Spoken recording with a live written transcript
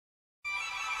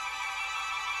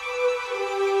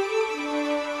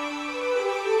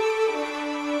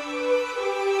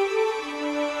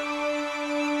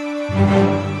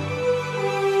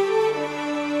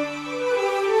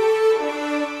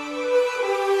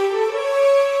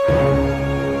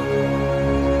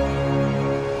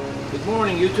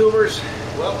YouTubers.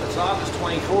 Well, it's August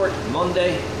 24th,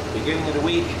 Monday, beginning of the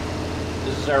week.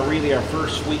 This is really our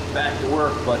first week back to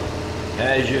work, but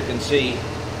as you can see,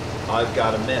 I've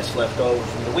got a mess left over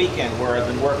from the weekend where I've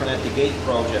been working at the gate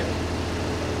project.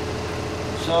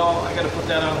 So I got to put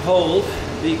that on hold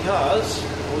because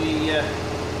we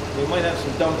might have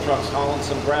some dump trucks hauling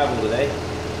some gravel today.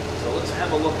 So let's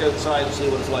have a look outside and see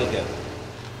what it's like out there.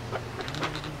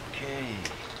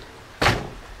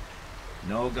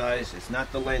 No guys, it's not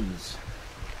the lens.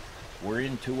 We're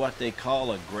into what they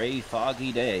call a gray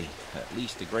foggy day, at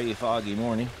least a gray foggy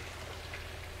morning.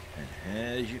 And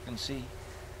as you can see,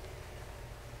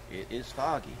 it is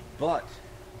foggy, but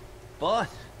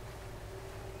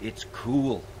it's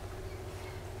cool.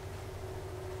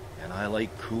 And I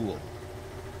like cool.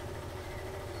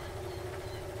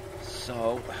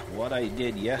 So what I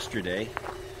did yesterday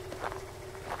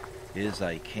is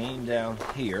I came down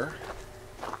here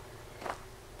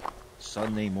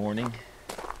Sunday morning.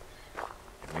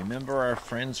 Remember our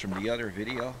friends from the other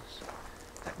videos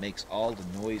that makes all the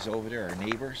noise over there, our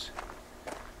neighbors,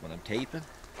 when I'm taping?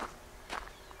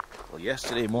 Well,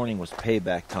 yesterday morning was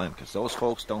payback time because those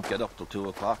folks don't get up till 2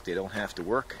 o'clock. They don't have to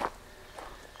work.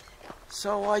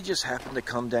 So I just happened to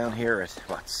come down here at,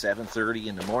 what, 7:30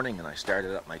 in the morning, and I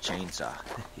started up my chainsaw.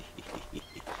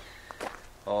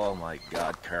 Oh my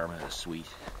God, karma is sweet.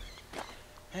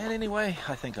 And anyway,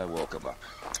 I think I woke him up.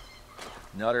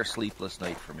 Another sleepless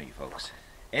night for me, folks.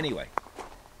 Anyway,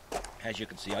 as you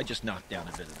can see, I just knocked down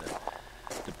a bit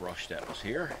of the brush that was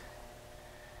here.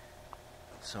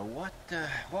 So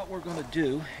what we're going to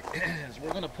do is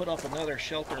we're going to put up another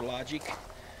shelter logic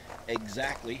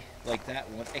exactly like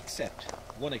that one, except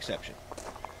one exception.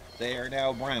 They are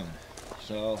now brown.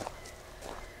 So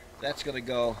that's going to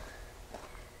go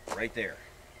right there.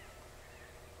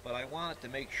 But I wanted to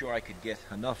make sure I could get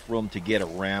enough room to get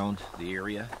around the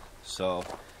area. So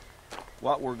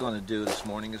what we're going to do this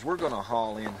morning is we're going to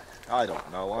haul in, I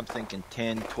don't know, I'm thinking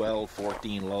 10, 12,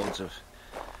 14 loads of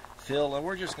fill, and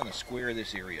we're just going to square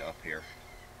this area up here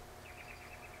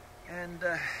and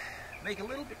make a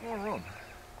little bit more room.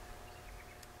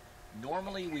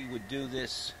 Normally we would do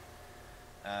this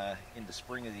in the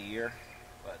spring of the year,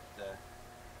 but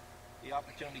the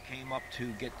opportunity came up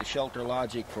to get the shelter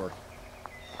logic for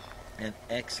an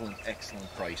excellent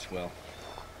price. Well,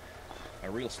 a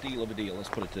real steal of a deal, let's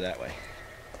put it that way.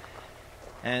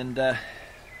 And and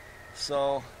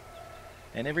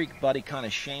everybody kind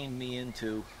of shamed me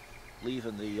into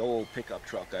leaving the old pickup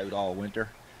truck out all winter.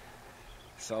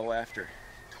 So after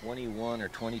 21 or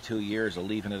 22 years of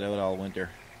leaving it out all winter,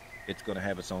 it's going to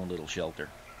have its own little shelter.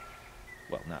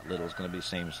 Well, not little, it's going to be the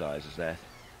same size as that.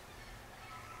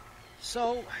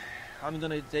 So I'm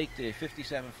going to take the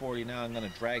 5740 now, I'm going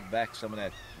to drag back some of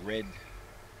that red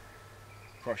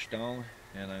crushed stone,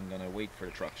 and I'm going to wait for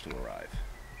the trucks to arrive.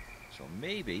 So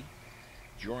maybe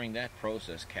during that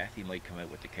process, Kathy might come out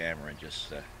with the camera and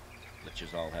just let you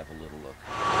all have a little look.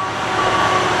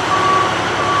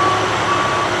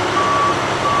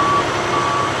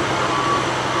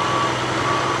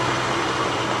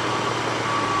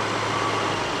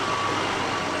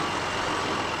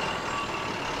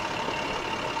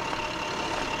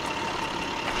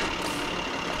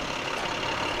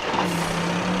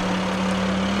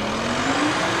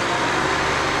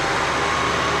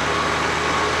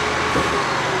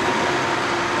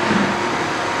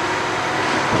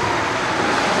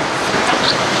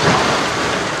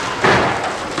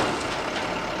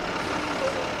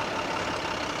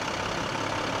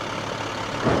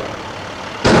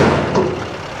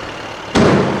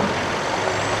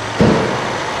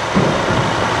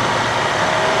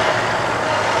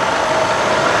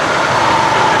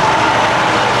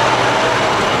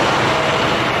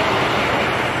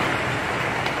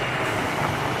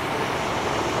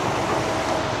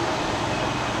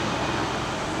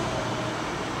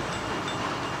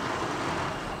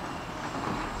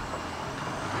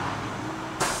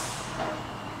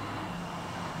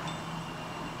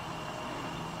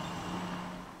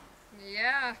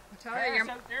 Yeah, I tell you,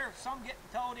 you're out there, some getting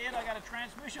towed in. I got a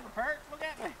transmission apart. Look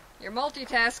at me. You're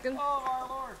multitasking. Oh our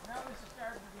Lord! Now this is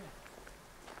starting again.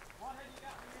 What have you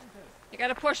got me into? You got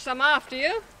to push some off, do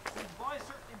you? These boys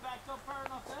certainly backed up far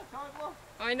enough that time, look.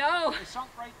 I know. They sunk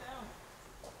right down.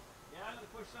 Yeah, I'm gonna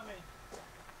push some in.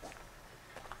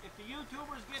 If the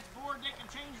YouTubers get bored, they can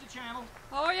change the channel.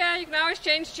 Oh yeah, you can always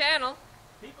change channel.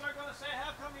 People are gonna say,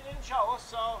 "How come you didn't show us?"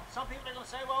 So some people are gonna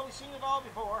say, "Well, we've seen it all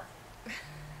before."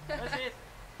 That's it.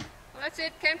 Well, that's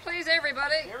it. Can't please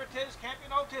everybody. Here it is. Can't be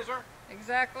no tizzer.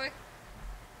 Exactly.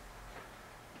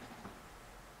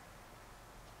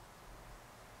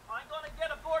 I'm going to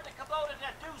get aboard the Kubota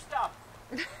that do stuff.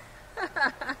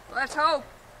 Let's hope.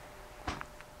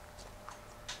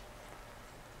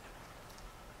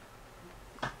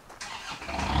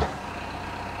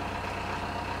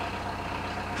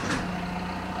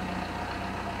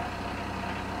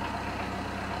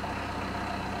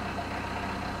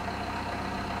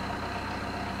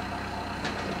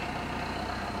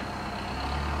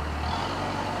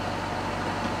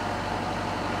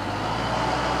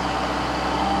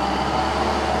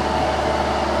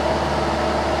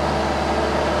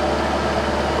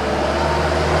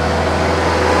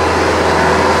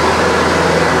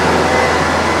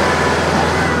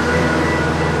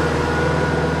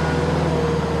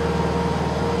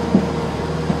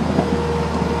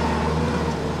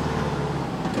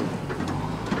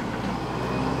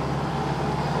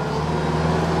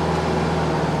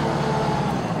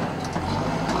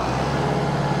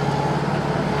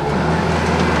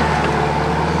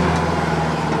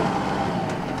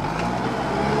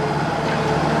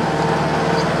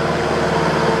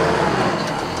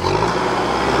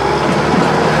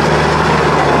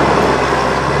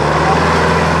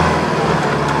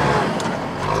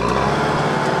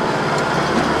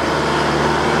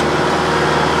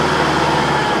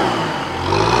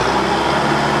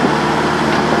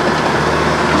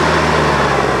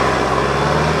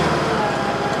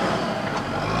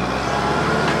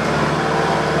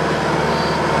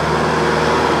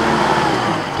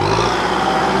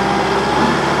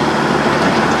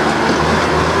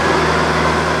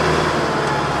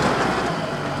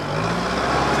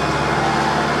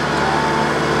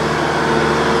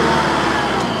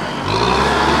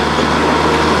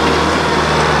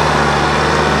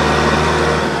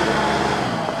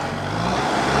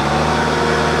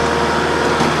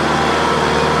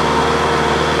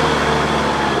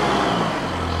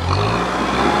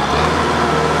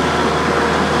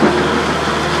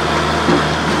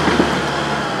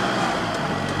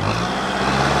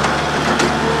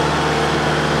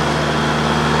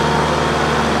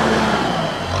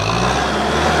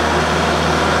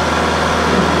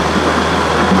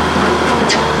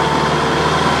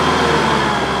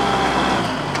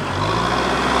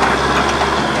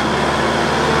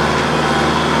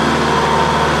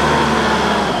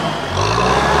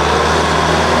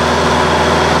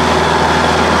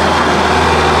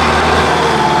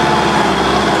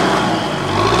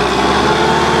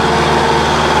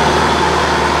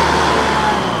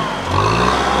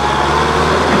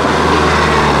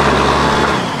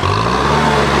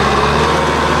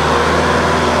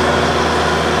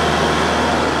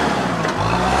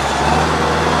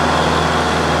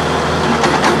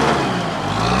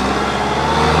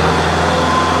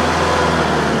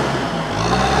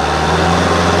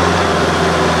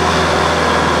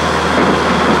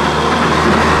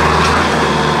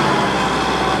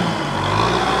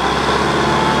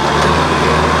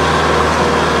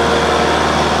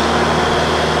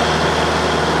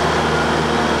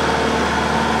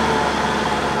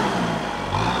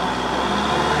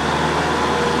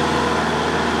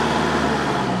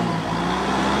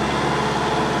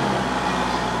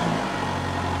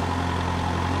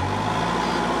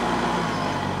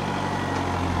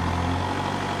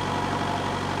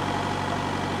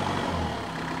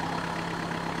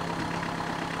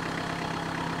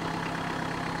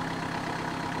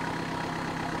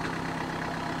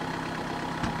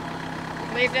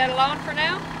 Leave that alone for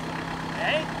now?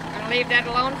 Hey? Gonna leave that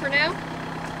alone for now?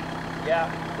 Yeah,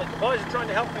 but the boys are trying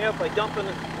to help me out by dumping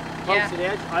the post to the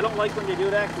edge. I don't like when they do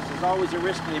that because there's always a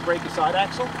risk when they break a side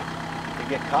axle. They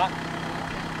get caught.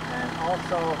 And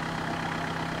also,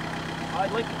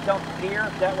 I'd like to dump here.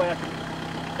 That way I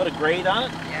can put a grade on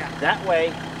it. Yeah. That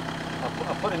way,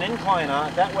 I'll put an incline on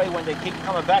it. That way when they keep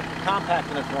coming back, they're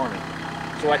compacting it for me.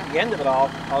 So at the end of it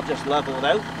all, I'll just level it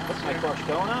out, put my crush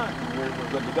stone on, and we're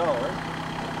good to go, right?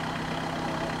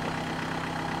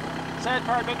 Sad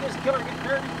part about this killer getting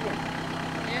dirty again.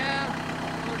 Yeah,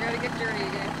 we're gonna get dirty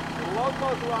again. The load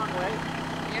goes a long way.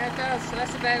 Yeah, it does. So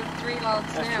that's about 3 loads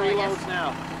That's now, 3 I guess. loads now.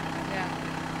 Yeah.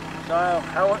 So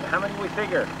how many we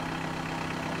figure?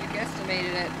 You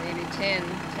guesstimated at maybe 10,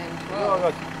 12.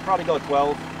 We'll probably go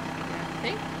 12. Yeah, I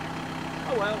think.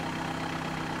 Oh well.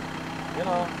 You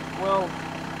know, well.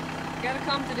 You gotta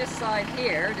come to this side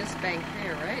here, this bank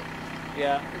here, right?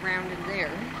 Yeah. Around in there.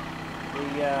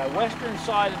 The western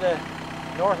side of the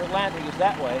North Atlantic is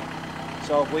that way.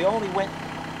 So if we only went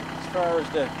as far as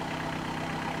the,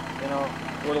 you know,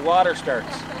 where the water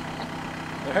starts,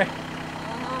 right?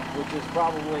 Which is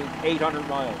probably 800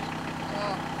 miles.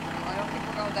 Oh, well, I don't think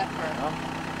we're going that far. No?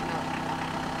 No.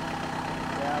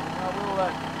 Yeah, we'll,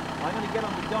 I'm going to get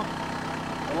them to dump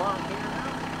along here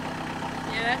now.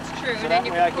 Yeah, that's true. So And that then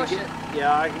you way can push it.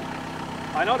 Yeah,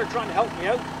 I know they're trying to help me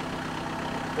out,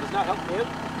 but it's not helping me out.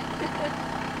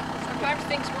 Sometimes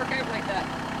things work out like that.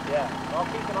 Yeah, I'll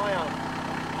keep an eye on them.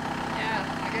 Yeah,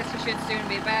 I guess you should soon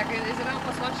be back. Is it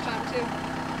almost lunchtime too?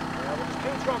 Yeah, well,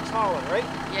 there's 2 trucks hauling, right?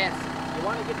 Yes. You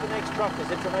want to get the next truck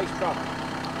because it's a nice truck.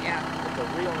 Yeah. It's a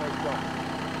real nice truck.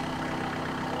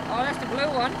 Oh, that's the blue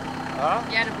one. Huh?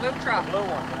 Yeah, the blue truck. The blue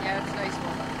one. Yeah, that's a nice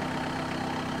one.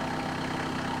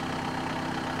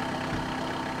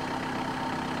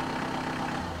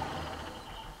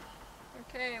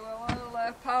 Okay, well,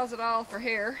 I'll pause it all for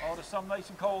here. Oh, there's some nice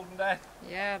and cold in that.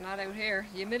 Yeah, not out here.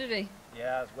 Humidity.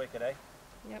 Yeah, it's wicked, eh?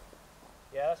 Yep.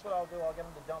 Yeah, that's what I'll do. I'll get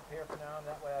them to dump here for now, and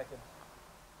that way I can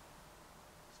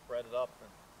spread it up. And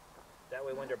that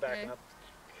way when they're backing up.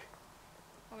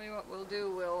 Probably what we'll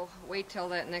do, we'll wait till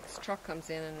that next truck comes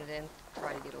in and then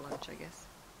try to get a lunch, I guess.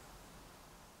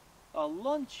 A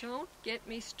lunch? Don't get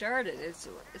me started. It's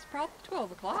probably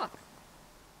 12 o'clock.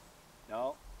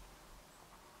 No.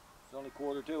 It's only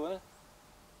 1:45, isn't it?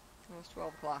 Oh, it's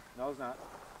 12 o'clock. No, it's not.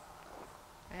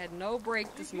 I had no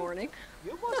break this morning.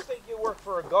 You must think you work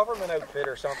for a government outfit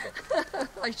or something.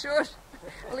 I should.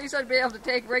 At least I'd be able to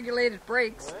take regulated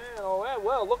breaks.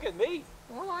 Well, look at me.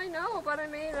 Well, I know, but I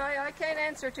mean, I can't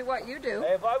answer to what you do.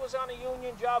 Hey, if I was on a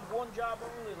union job, one job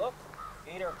only, look,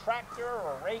 either tractor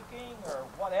or raking or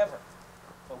whatever.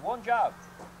 But one job.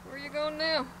 Where are you going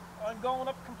now? I'm going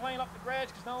up, complain up the garage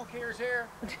because no one cares here.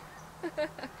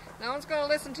 No one's going to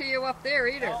listen to you up there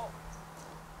either. No.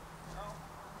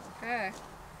 Okay.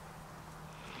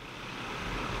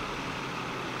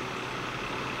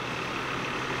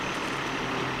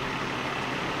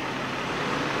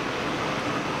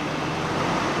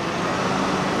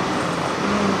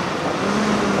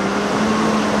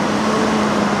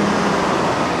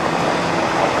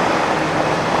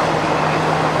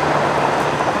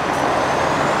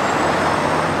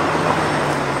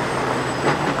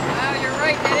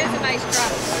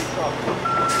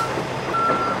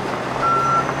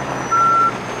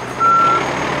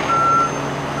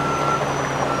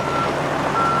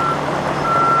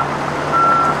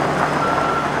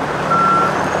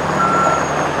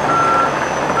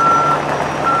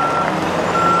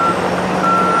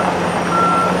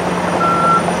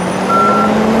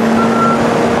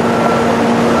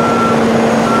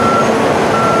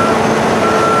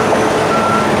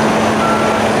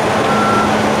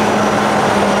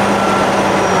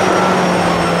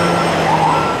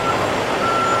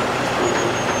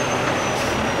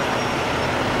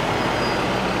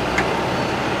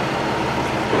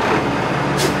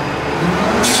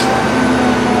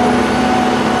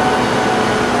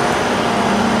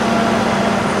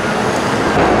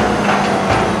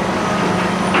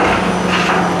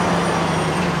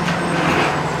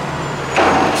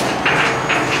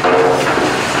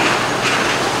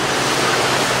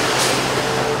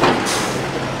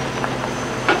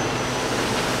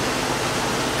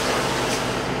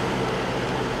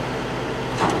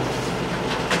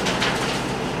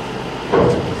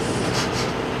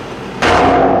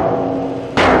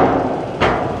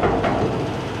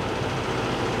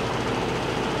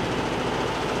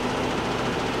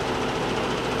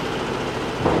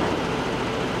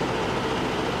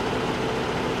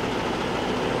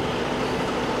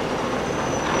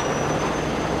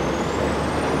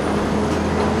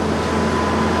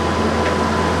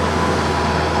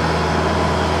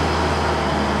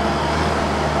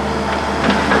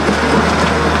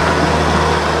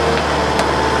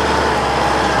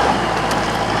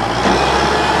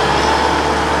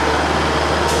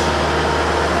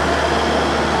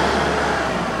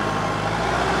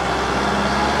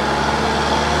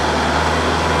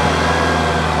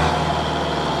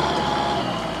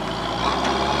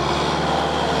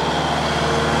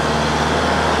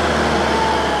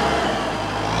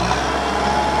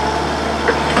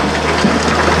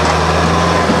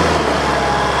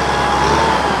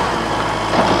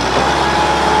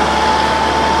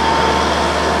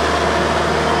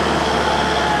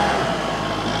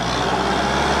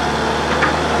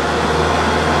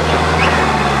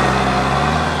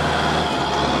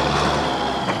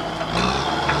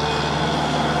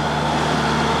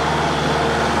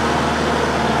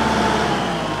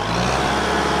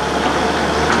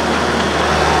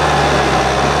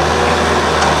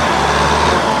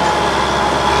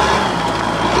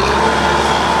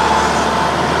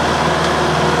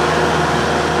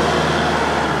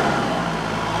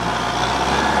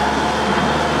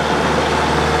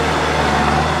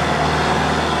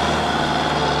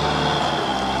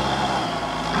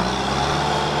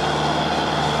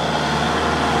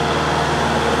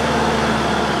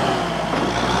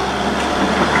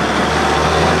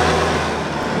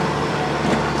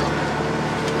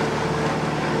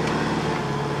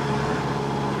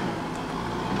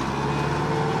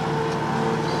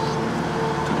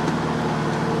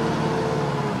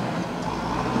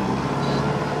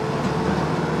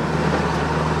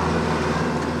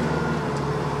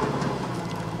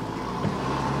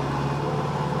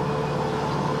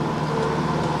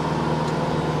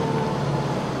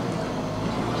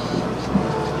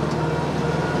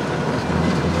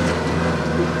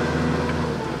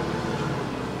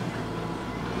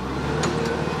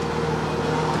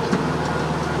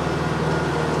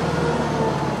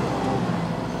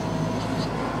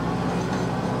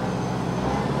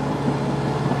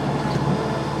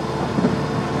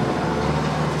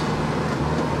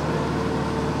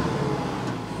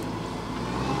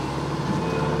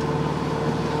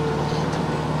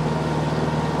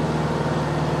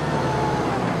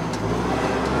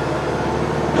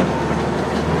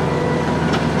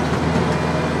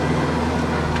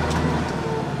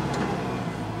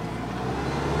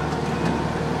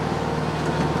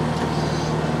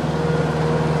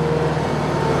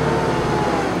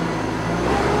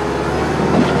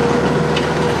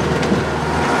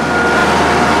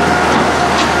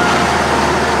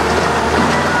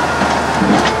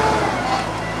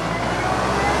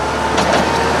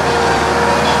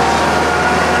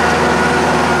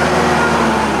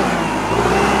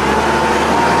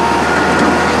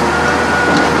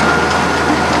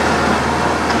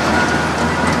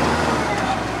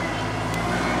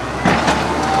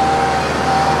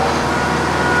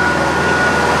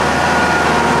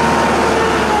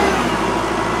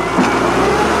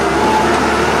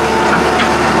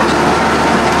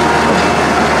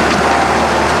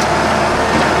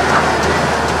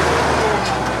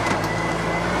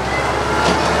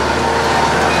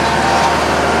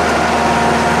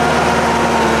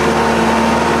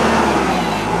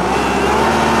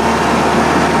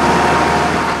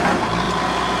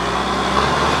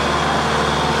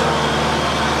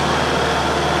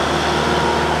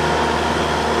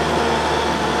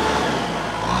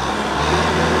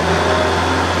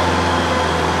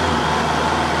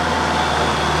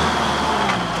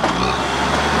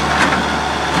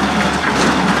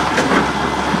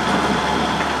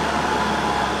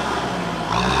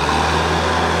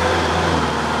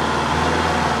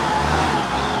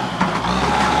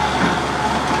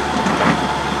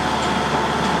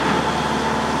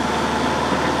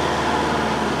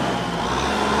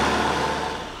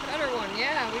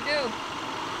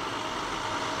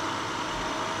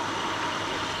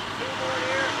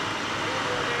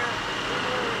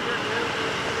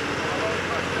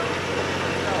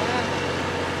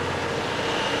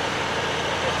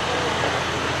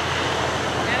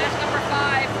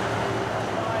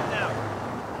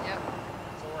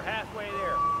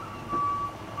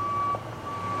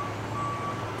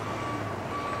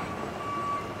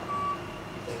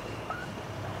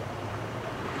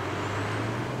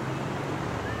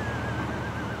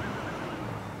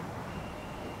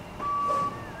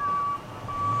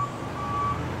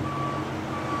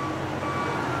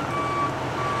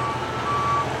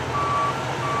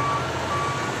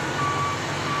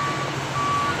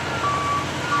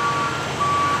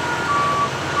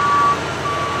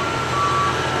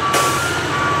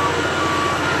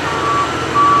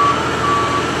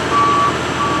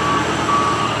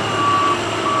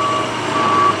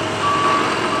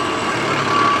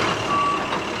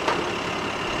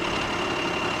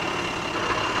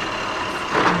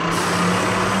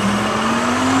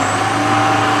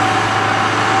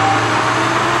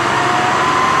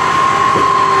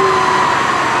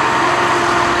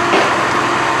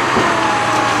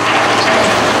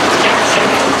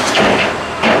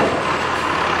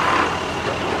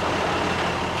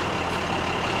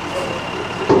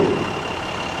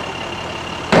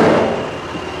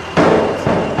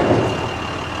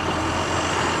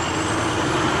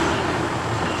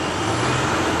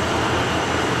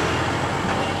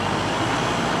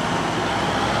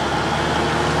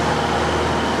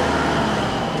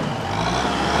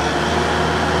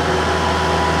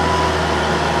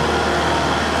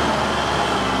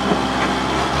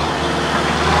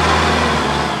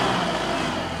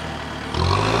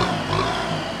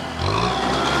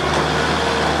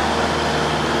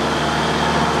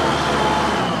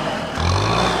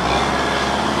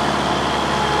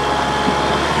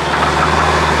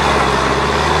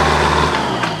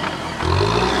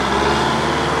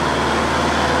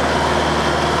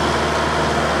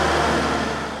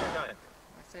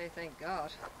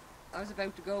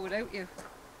 to go without you.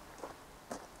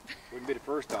 Wouldn't be the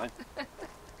first time.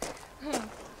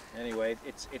 Anyway,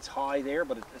 it's high there,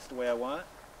 but it's the way I want it.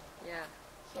 Yeah.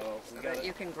 So So that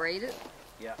you can grade it.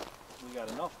 Yeah, we got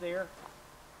enough there.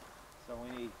 So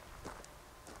we need.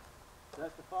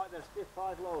 That's the five. That's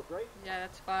 5 loads, right? Yeah,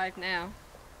 that's 5 now.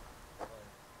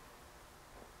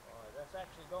 That's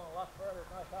actually going a lot further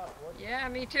than I thought it would. Yeah,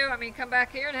 me too. I mean, come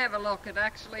back here and have a look. It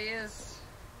actually is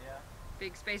Yeah.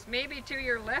 big space. Maybe to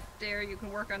your left there, you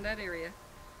can work on that area.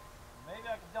 Maybe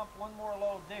I can dump one more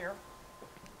load there.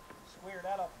 Square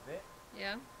that up a bit.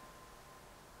 Yeah.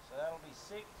 So that'll be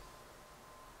 6,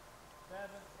 7,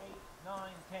 8,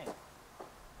 9,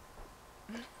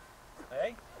 10.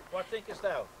 Hey, what thinkest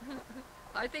thou?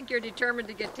 I think you're determined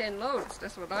to get 10 loads.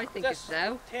 That's what I think it's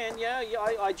now. 10, yeah.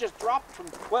 I just dropped from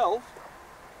 12.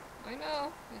 I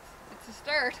know. It's a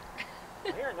start.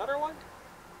 Here, another one.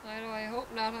 I know. I hope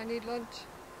not. I need lunch.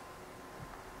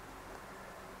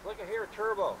 Look at here,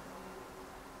 turbo.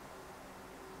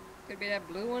 Could be that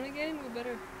blue one again. We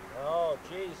better. Oh,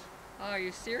 jeez. Oh, are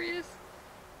you serious?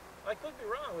 I could be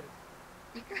wrong with it.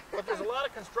 But there's a lot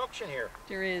of construction here.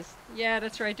 There is. Yeah,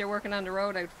 that's right. They're working on the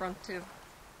road out front too.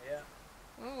 Yeah.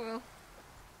 Oh well.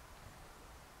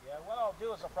 Yeah, what I'll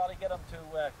do is I'll probably get them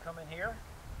to come in here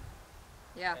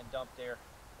Yeah. and dump there.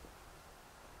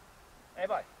 Hey,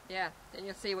 bye. Yeah. Then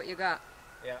you'll see what you got.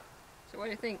 Yeah. So what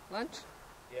do you think? Lunch?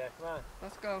 Yeah, come on.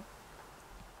 Let's go.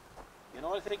 You know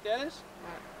what I think that is?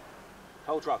 What?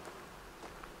 Tow truck.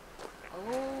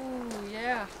 Oh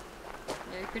yeah.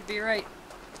 Yeah, you could be right.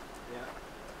 Yeah.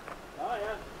 Oh,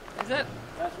 yeah. Is it?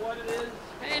 That's what it is.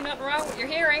 Hey, nothing wrong with your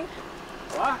hearing.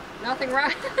 What? Nothing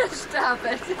wrong. Stop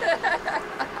it.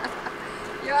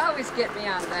 You always get me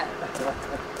on that.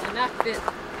 You're not fit.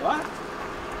 What?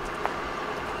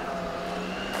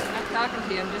 I'm not talking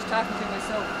to you. I'm just talking to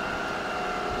myself.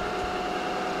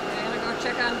 I'm gonna go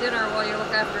check on dinner while you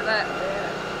look after that. Yeah.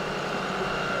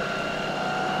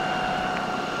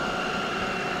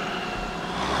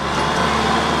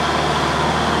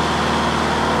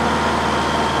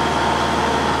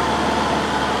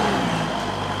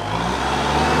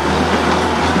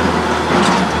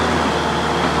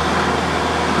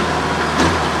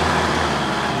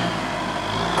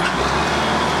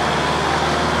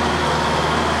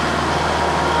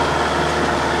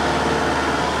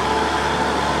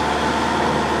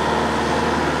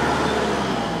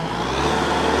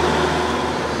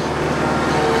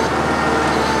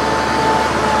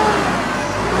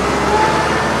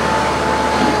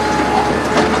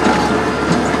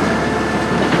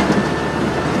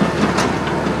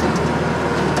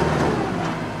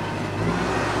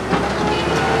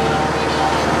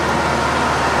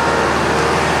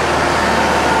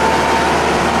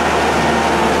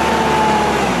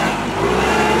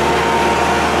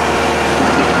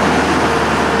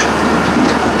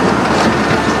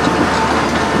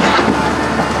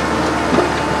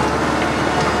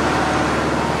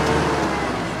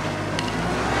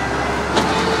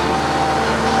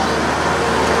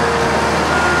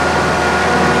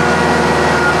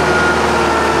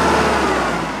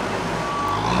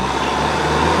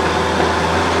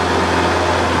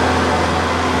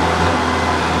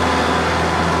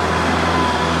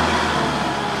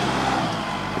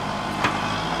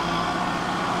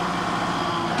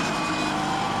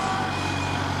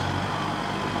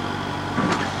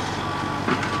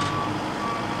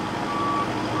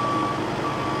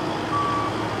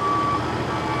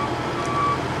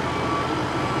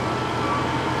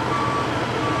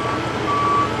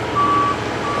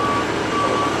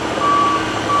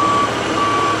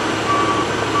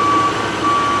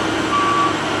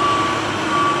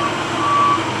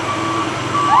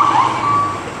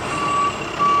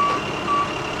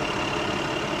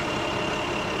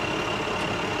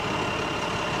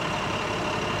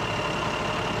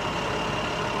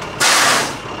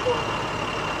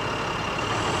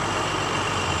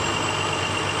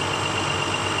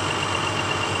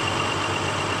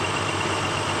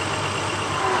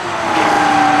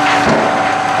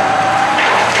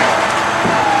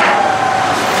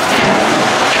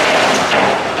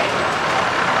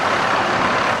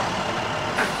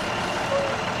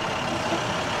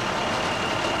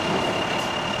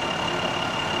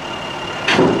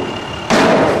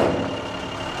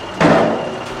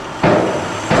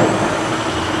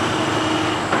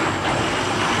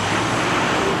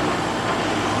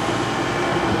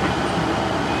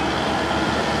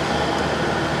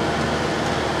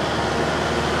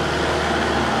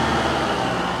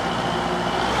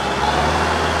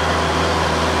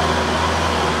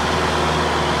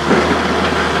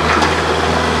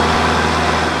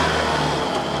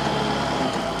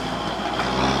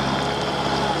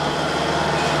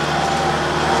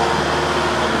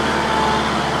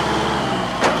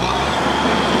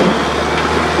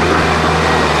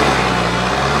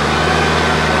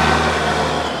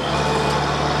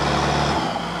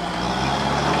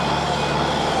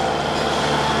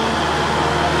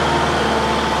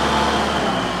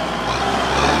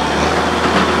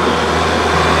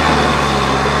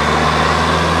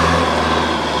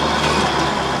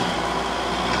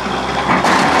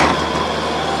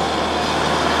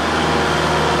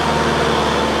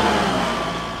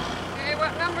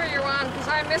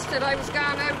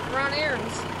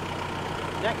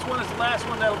 Next one is the last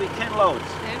one. That'll be 10 loads.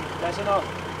 10? That's enough.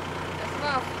 That's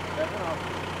enough. That's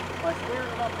enough. I squared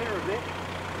it up here a bit.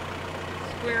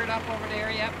 Square it up over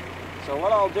there, yep. So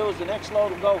what I'll do is the next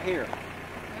load will go here.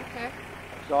 Okay.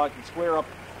 So I can square up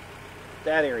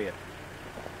that area.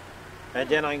 And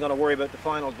then I'm going to worry about the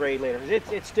final grade later.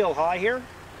 It's still high here.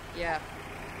 Yeah.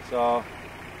 So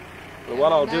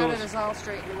what I'll do now is... that it's all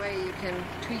straightened away, you can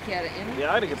tweak at it in. Yeah,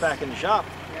 I had to get back in the shop.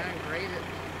 Yeah, and grade it.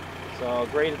 So I'll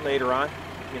grade it later on,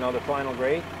 you know, the final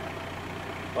grade.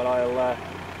 But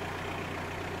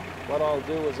what I'll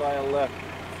do is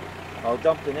I'll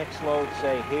dump the next load,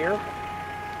 say here.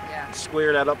 Yeah. And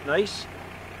square that up nice.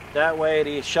 That way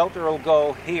the shelter will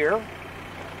go here.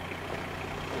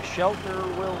 The shelter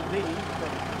will be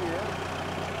from here.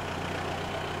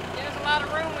 There's a lot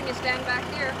of room when you stand back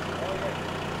here. Oh yeah.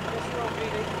 This will be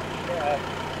the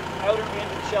outer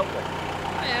end of the shelter.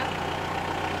 Oh yeah.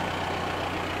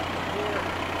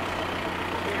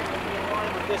 Here will be in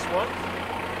line with this one.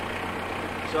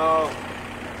 So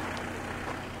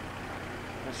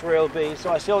that's where it'll be.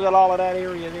 So I still got all of that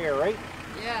area there, right?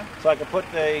 Yeah. So I can put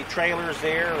the trailers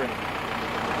there and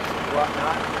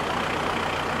whatnot.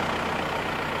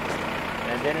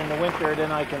 And then in the winter,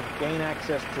 then I can gain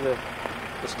access to the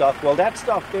stuff. Well, that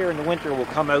stuff there in the winter will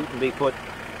come out and be put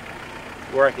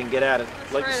where I can get at it.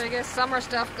 That's like right. I guess summer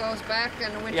stuff goes back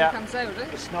and the winter comes out, eh?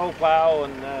 The snow plow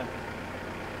and the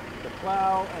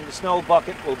snow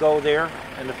bucket will go there,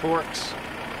 and the forks.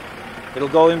 It'll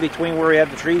go in between where we have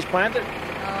the trees planted.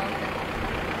 Oh,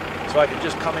 okay. So I can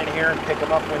just come in here and pick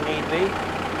them up when need be.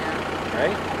 Yeah.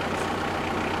 Right?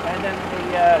 And then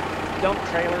the dump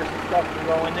trailers and stuff can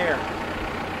go in there.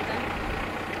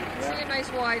 See a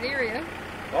nice wide area.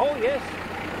 Oh yes.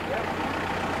 Yep.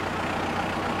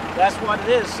 That's what it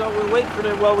is. So we wait for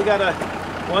we got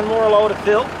one more load of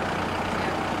fill.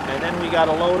 Yeah. And then we got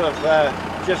a load of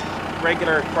just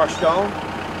regular crushed stone.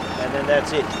 And then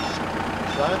that's it.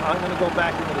 So I'm going to go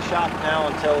back into the shop now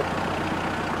until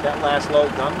that last load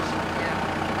comes.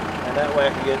 Yeah. And that way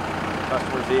I can get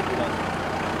customer's vehicle done.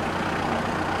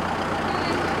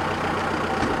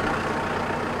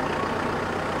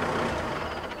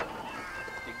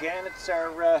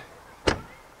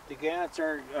 The gannets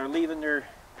are leaving their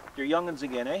young'uns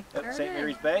again, eh? At St.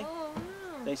 Mary's Bay. Oh,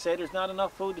 no. They say there's not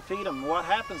enough food to feed them. What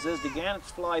happens is the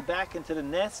gannets fly back into the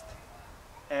nest,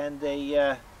 and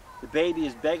the baby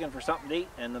is begging for something to eat,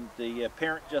 and the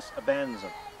parent just abandons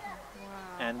them. Wow.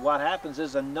 And what happens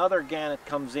is another gannet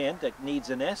comes in that needs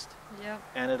a nest, Yep.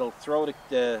 and it'll throw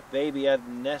the baby out of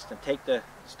the nest and take the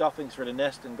stuffings for the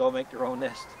nest and go make their own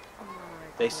nest. Oh, my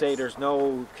They say goodness. there's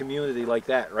no community like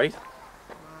that, right? Wow.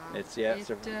 It's yeah,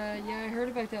 I heard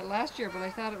about that last year, but I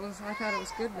thought it was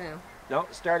good now. No,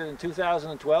 it started in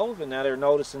 2012, and now they're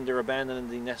noticing they're abandoning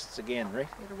the nests again, right?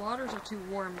 Yeah, the waters are too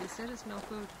warm. They said it's no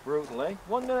food. Brutal, eh?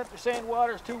 One minute they're saying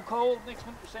water's too cold, next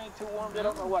minute they're saying too warm. They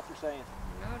don't know what they're saying.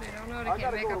 No, they don't know. They I can't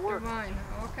gotta make go to up their work. mind.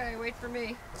 Okay, wait for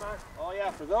me. Come on. Oh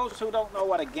yeah, for those who don't know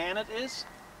what a gannet is,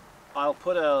 I'll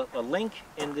put a link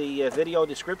in the video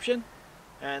description,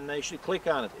 and they should click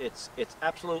on it. It's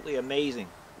absolutely amazing.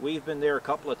 We've been there a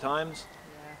couple of times,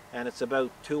 Yeah. and it's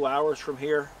about 2 hours from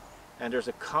here, and there's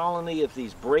a colony of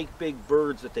these great big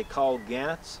birds that they call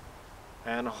gannets,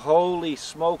 and holy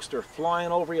smokes, they're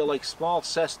flying over you like small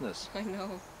Cessnas. I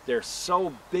know. They're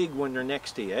so big when they're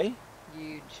next to you, eh?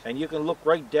 Huge. And you can look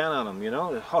right down on them, you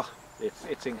know? Oh, it's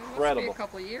It must be incredible. a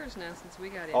couple of years now since we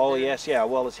got in. Oh there. yes, yeah.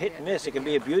 Well, it's hit Yeah, and miss. It can yeah.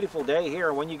 be a beautiful day here,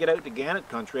 and when you get out to Gannet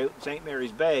country, out in St.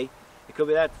 Mary's Bay, it could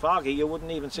be that foggy you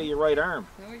wouldn't even see your right arm,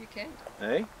 No, you can't.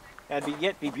 eh? And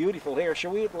yet be beautiful here.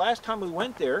 So last time we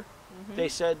went there, they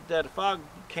said that the fog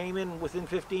came in within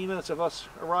 15 minutes of us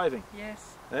arriving,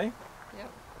 Yes. eh?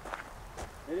 Yep.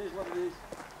 It is what it is.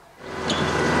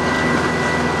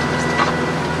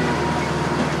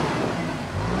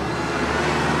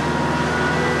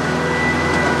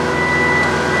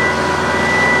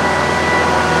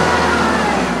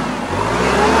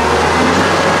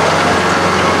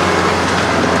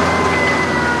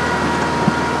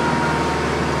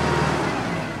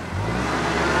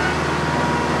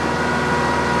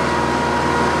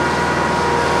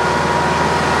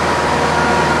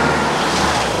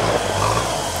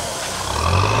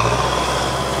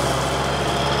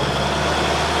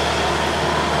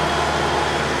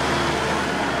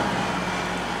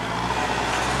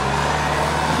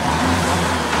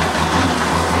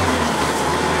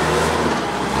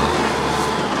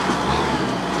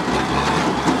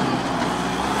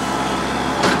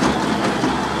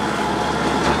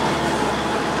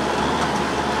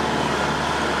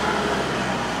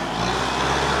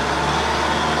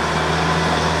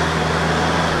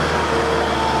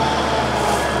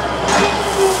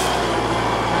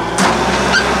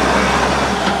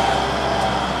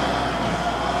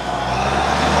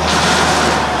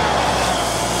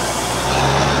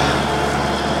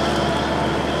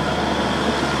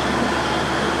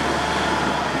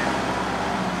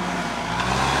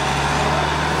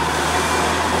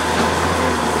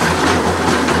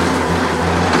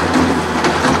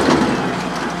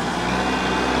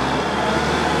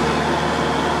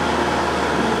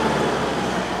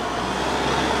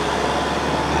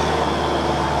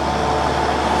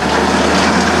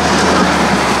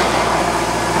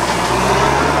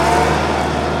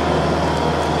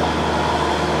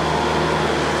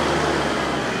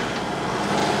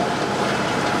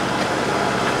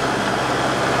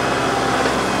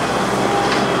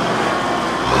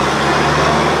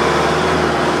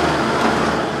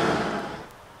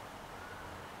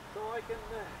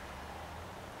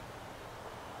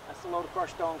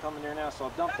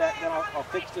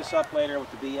 fix this up later with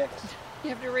the BX. You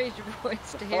have to raise your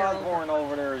voice The to hear. foghorn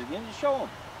over there again. Just show them.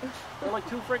 They're like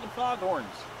 2 freaking foghorns.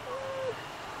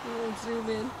 You want to zoom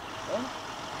in? Huh?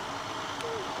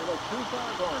 They're like 2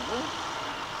 foghorns, huh?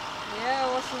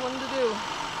 Yeah, what's the one to do?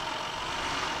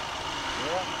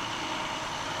 Yeah.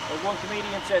 As one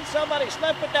comedian said, somebody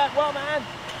slept with that woman.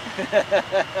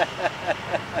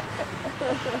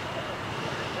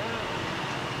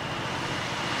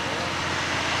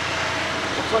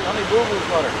 Looks like Honey Boo Boo's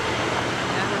butter.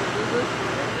 Yeah, Honey Boo Boo.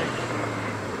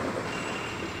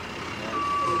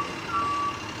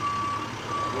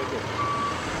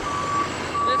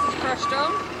 This is crushed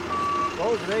stone.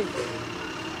 Those me.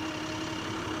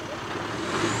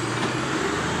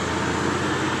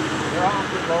 They're on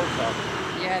good loads, though.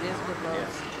 Yeah, it is good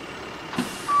loads.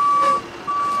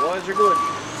 Boys are good.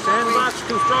 Sandbox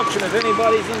Construction, if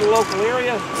anybody's in the local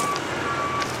area,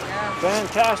 Yeah,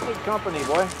 fantastic company,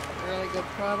 boy. really good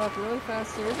product, really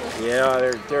fast service. Yeah,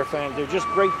 they're just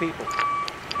great people.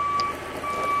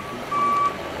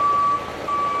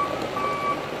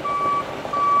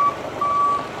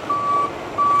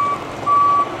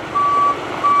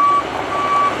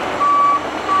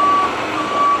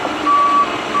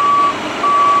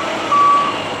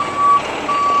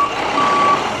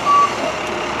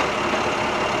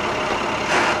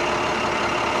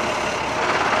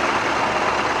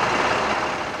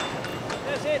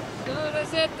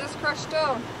 That's it, this crushed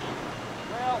stone.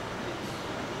 Well,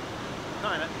 it's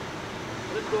kind of,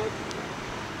 but it's good.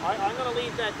 I'm going to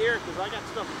leave that there because I got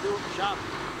stuff to do in the shop.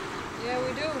 Yeah,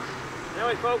 we do.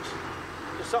 Anyway, folks,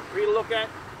 just something for you to look at.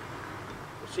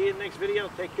 We'll see you in the next video.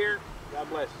 Take care. God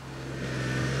bless.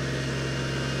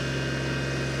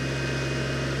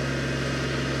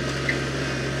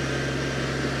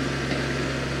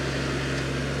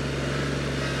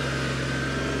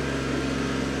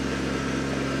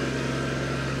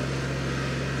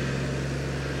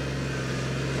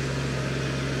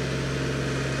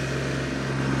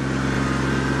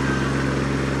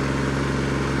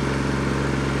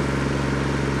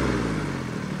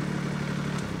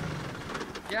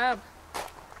 Good job.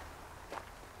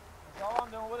 That's all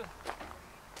I'm doing with it.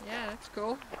 Yeah, that's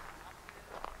cool.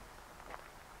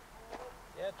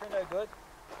 Yeah, it turned out good.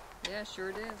 Yeah,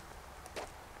 sure did.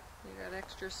 You got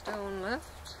extra stone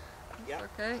left. That's Yeah.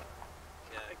 okay.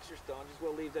 Yeah, extra stone. Just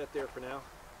we'll leave that there for now.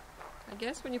 I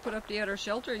guess when you put up the outer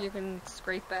shelter, you can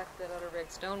scrape back that other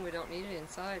red stone. We don't need it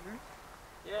inside, right?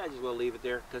 Yeah, I just will leave it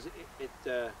there because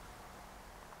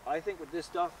I think with this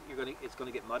stuff, it's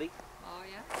gonna get muddy. Oh,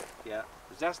 yeah? Yeah,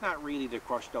 because that's not really the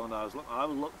crushed stone I was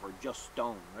looking for, just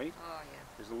stone, right? Oh, yeah.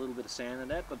 There's a little bit of sand in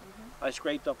that, but I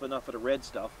scraped up enough of the red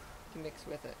stuff. To mix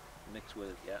with it. Mixed with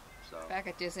it, yeah. So Back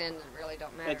at this end, it really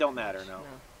don't matter. it don't matter, much. no.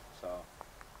 So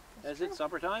That's is it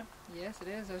supper time? Yes, it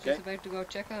is. I was Okay. just about to go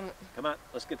check on it. Come on,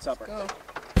 let's get supper. Go.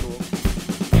 Cool.